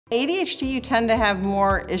ADHD, you tend to have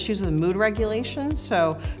more issues with mood regulation.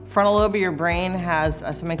 So frontal lobe of your brain has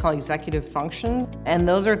something called executive functions. And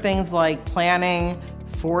those are things like planning,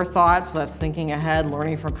 forethought, so that's thinking ahead,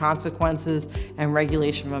 learning from consequences, and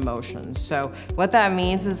regulation of emotions. So what that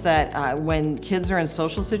means is that when kids are in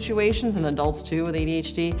social situations, and adults too with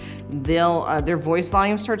ADHD, their voice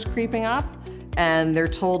volume starts creeping up. And they're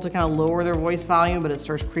told to kind of lower their voice volume, but it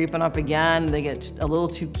starts creeping up again. They get a little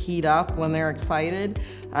too keyed up when they're excited.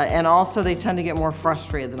 And also they tend to get more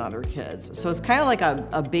frustrated than other kids. So it's kind of like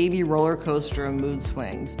a baby roller coaster of mood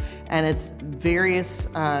swings. And it's various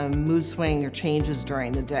mood swing or changes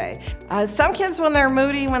during the day. Some kids, when they're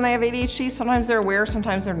moody, when they have ADHD, sometimes they're aware,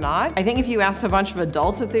 sometimes they're not. I think if you asked a bunch of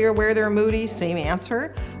adults if they are aware they're moody, same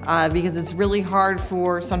answer. Because it's really hard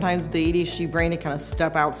for sometimes the ADHD brain to kind of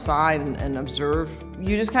step outside and observe.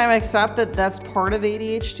 You just kind of accept that that's part of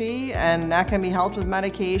ADHD, and that can be helped with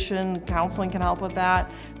medication. Counseling can help with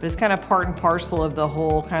that, but it's kind of part and parcel of the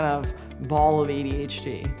whole kind of ball of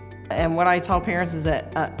ADHD. And what I tell parents is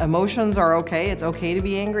that emotions are okay. It's okay to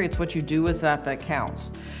be angry. It's what you do with that that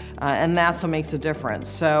counts. And that's what makes a difference.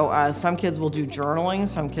 So some kids will do journaling,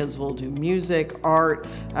 some kids will do music, art,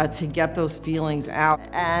 to get those feelings out.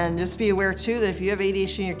 And just be aware too that if you have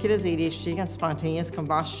ADHD and your kid has ADHD, you get spontaneous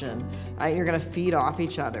combustion. You're gonna feed off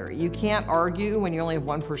each other. You can't argue when you only have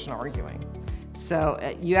one person arguing. So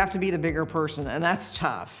you have to be the bigger person, and that's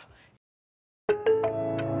tough.